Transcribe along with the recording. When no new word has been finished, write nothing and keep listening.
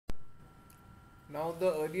Now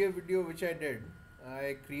the earlier video which I did,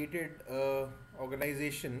 I created a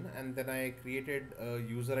organization and then I created a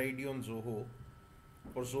user ID on ZOHO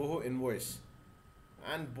for ZOHO invoice,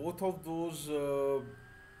 and both of those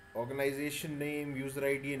organization name, user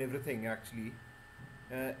ID and everything actually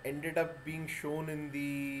ended up being shown in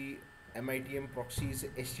the MITMProxy's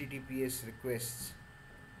HTTPS requests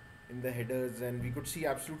in the headers, and we could see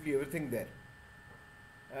absolutely everything there.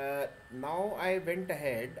 Now I went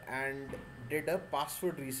ahead and did a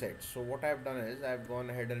password reset. So what I've done is I've gone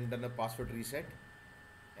ahead and done a password reset,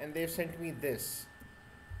 and they've sent me this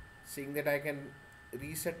saying that I can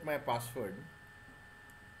reset my password.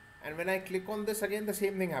 And when I click on this again, the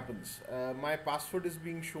same thing happens. My password is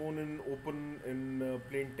being shown in open in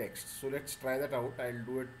plain text. So let's try that out. I'll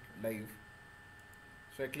do it live.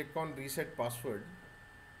 So I click on reset password,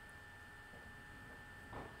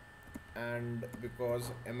 and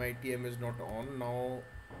because MITM is not on, now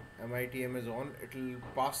MITM is on, it will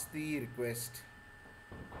pass the request,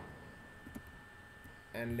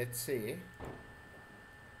 and let's say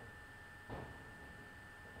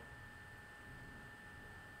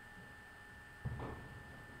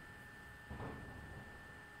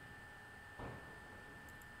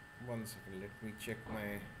one second, let me check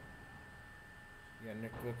my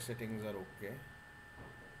network settings are okay.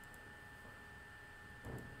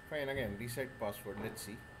 Fine, again reset password, let's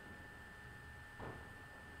see.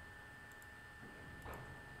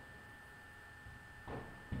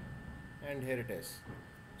 And here it is.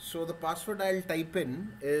 So the password I'll type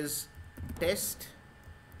in is test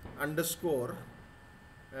underscore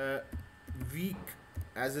week,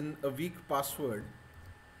 as in a week password,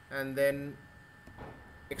 and then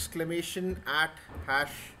exclamation at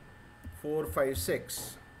hash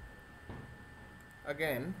 456.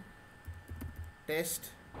 Again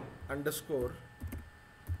test underscore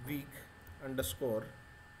week underscore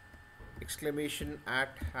exclamation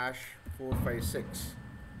at hash 456,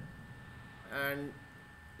 and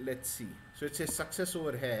let's see. So it says success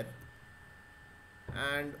over here,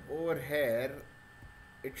 and over here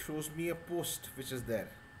it shows me a post which is there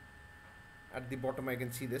at the bottom. I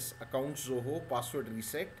can see this account ZOHO password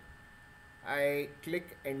reset. I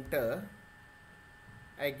click enter,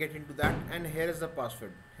 I get into that, and here is the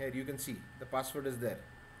password. Here you can see the password is there.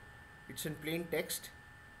 It's in plain text,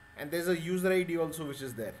 and there's a user ID also which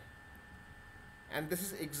is there. And this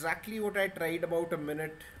is exactly what I tried about a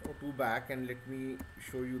minute or two back, and let me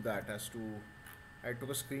show you that. I took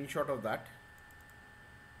a screenshot of that,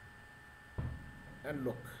 and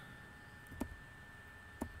look.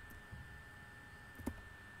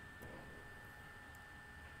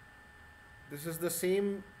 This is the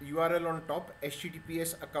same URL on top,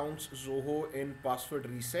 HTTPS accounts ZOHO in password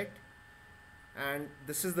reset, and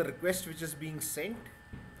this is the request which is being sent.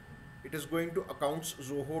 It is going to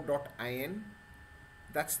accountszoho.in.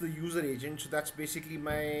 That's the user agent. So that's basically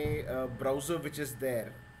my browser which is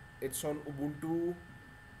there. It's on Ubuntu.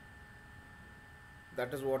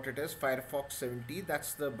 That is what it is, Firefox 70.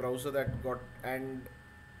 That's the browser that got, and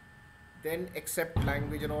then accept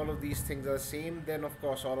language and all of these things are the same. Then of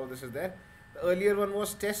course all of this is there. The earlier one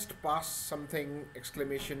was test pass something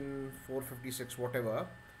exclamation 456 whatever,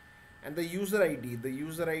 and the user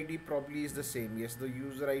ID probably is the same. Yes, the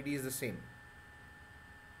user ID is the same.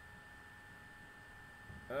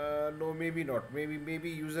 No, maybe not. Maybe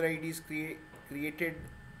user ID is created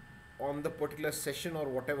on the particular session or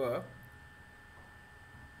whatever,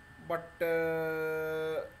 but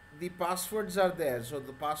the passwords are there. So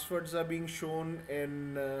the passwords are being shown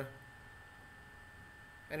in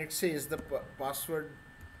and it says the password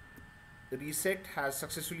reset has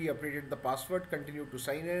successfully updated the password, continue to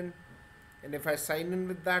sign in. And if I sign in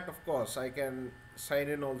with that, of course I can sign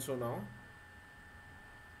in also now.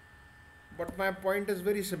 But my point is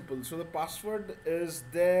very simple. So the password is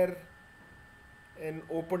there in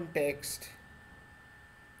open text,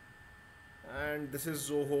 and this is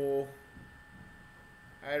ZOHO.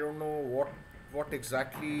 I don't know what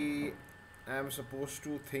exactly I am supposed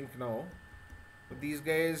to think now. But these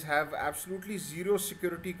guys have absolutely zero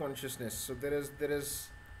security consciousness. So there is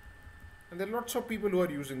and there are lots of people who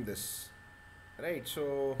are using this, right?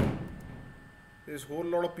 So there's a whole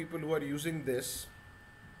lot of people who are using this.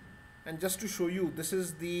 And just to show you, this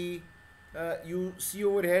is the you see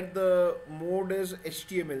over here the mode is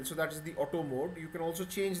HTML, so that is the auto mode. You can also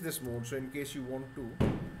change this mode, so in case you want to,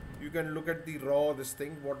 you can look at the raw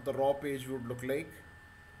what the raw page would look like,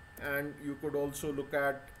 and you could also look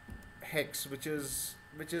at hex, which is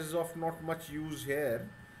of not much use here,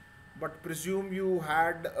 but presume you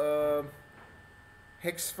had a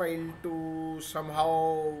hex file to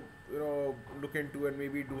somehow look into and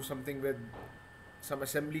maybe do something with some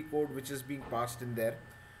assembly code which is being passed in there.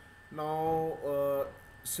 Now,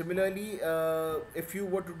 similarly, if you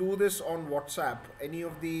were to do this on WhatsApp, any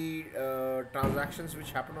of the transactions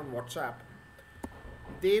which happen on WhatsApp,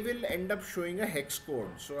 they will end up showing a hex code.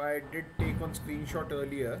 So I did take one screenshot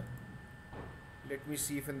earlier. Let me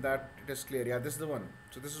see if in that it is clear. Yeah, this is the one.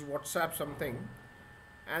 So this is WhatsApp something,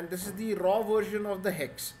 and this is the raw version of the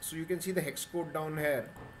hex. So you can see the hex code down here.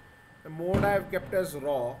 The mode I have kept as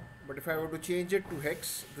raw, but if I were to change it to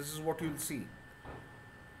hex, this is what you'll see.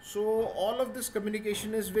 So all of this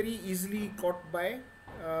communication is very easily caught by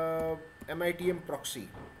MITMProxy.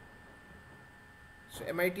 So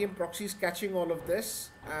MITMProxy is catching all of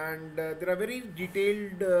this, and there are very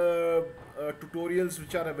detailed tutorials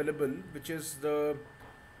which are available, which is the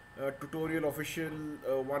tutorial official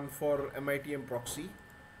one for MITMProxy.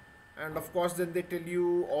 And of course then they tell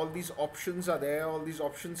you all these options are there, all these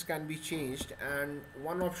options can be changed, and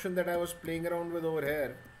one option that I was playing around with over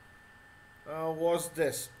here was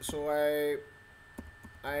this. So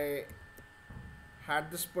I had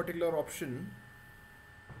this particular option,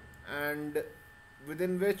 and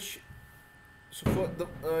within which, so for the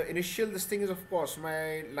initial this thing is, of course,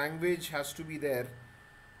 my language has to be there,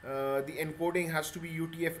 the encoding has to be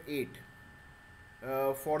UTF-8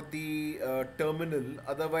 for the terminal,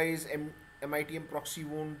 otherwise MITMProxy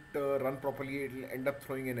won't run properly, it will end up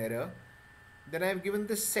throwing an error. Then I have given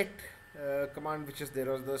this set command which is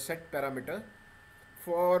there, or the set parameter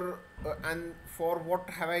for and for what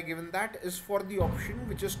have I given that is for the option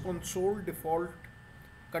which is console default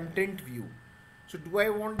content view. So do I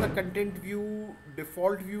want the content view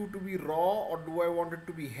default view to be raw, or do I want it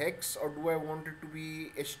to be hex, or do I want it to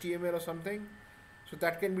be HTML or something? So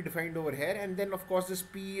that can be defined over here. And then of course this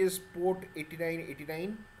P is port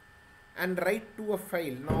 8989, and write to a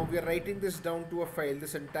file. Now we are writing this down to a file.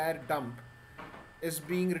 This entire dump is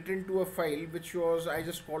being written to a file which was, I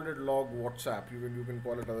just called it log WhatsApp. You can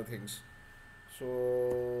call it other things.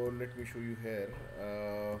 So let me show you here.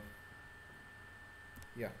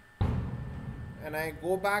 Yeah, and I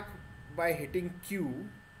go back by hitting Q,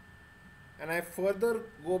 and I further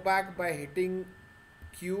go back by hitting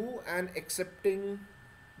Q and accepting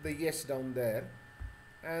the yes down there,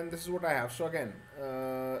 and this is what I have. So again,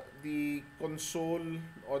 the console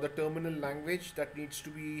or the terminal language that needs to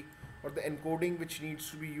be, or the encoding which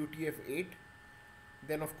needs to be UTF-8,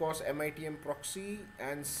 then of course MITMProxy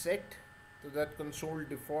and set, so that console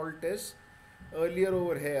default is earlier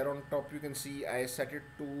over here on top. You can see I set it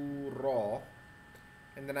to raw,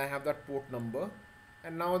 and then I have that port number,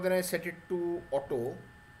 and now then I set it to auto,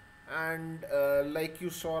 and like you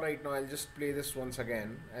saw right now, I'll just play this once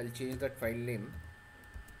again. I'll change that file name.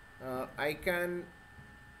 I can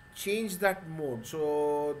change that mode,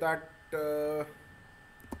 so that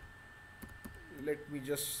let me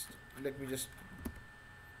just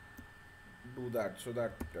do that, so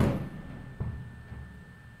that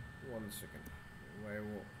one second.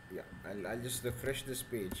 Yeah, I'll just refresh this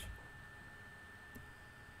page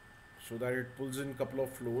so that it pulls in a couple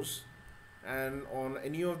of flows, and on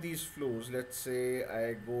any of these flows, let's say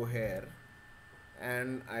I go here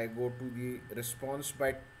and I go to the response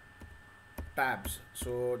by tabs.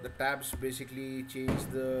 So the tabs basically change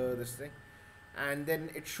this thing, and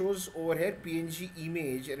then it shows over here PNG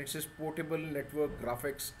image, and it says portable network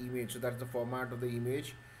graphics image. So that's the format of the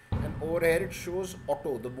image, and over here it shows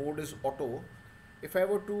auto. The mode is auto. If I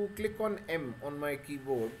were to click on M on my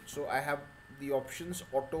keyboard, so I have the options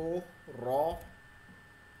auto, raw.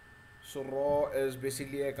 So raw is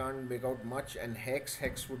basically, I can't make out much, and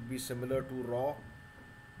hex would be similar to raw,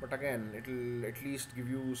 but again it'll at least give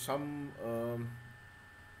you some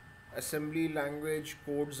assembly language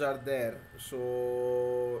codes are there.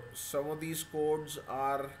 So some of these codes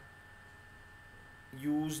are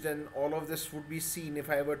used, and all of this would be seen if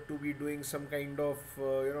I were to be doing some kind of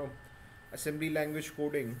assembly language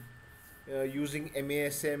coding using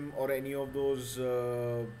MASM or any of those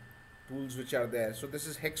tools which are there. So this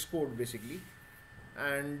is hex code basically,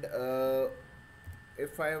 and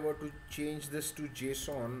if I were to change this to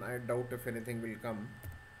JSON, I doubt if anything will come.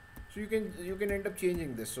 So you can end up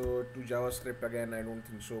changing this so to JavaScript. Again, I don't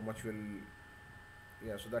think so much will.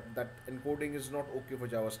 Yeah, so that encoding is not okay for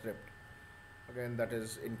JavaScript. Again, that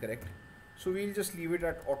is incorrect. So we'll just leave it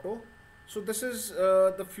at auto. So this is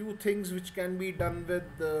the few things which can be done with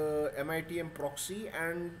the MITMProxy,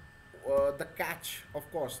 and the catch, of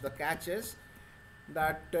course, the catch is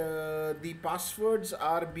that the passwords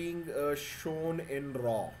are being shown in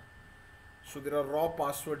raw. So there are raw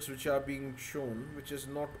passwords which are being shown, which is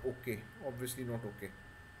not okay, obviously not okay.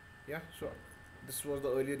 Yeah, so this was the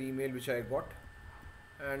earlier email which I got,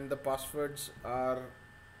 and the passwords are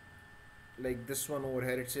like this one over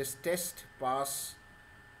here. It says test pass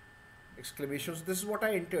exclamation. So this is what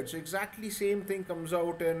I entered. So exactly same thing comes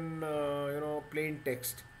out in plain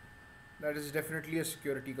text. That is definitely a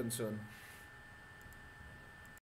security concern.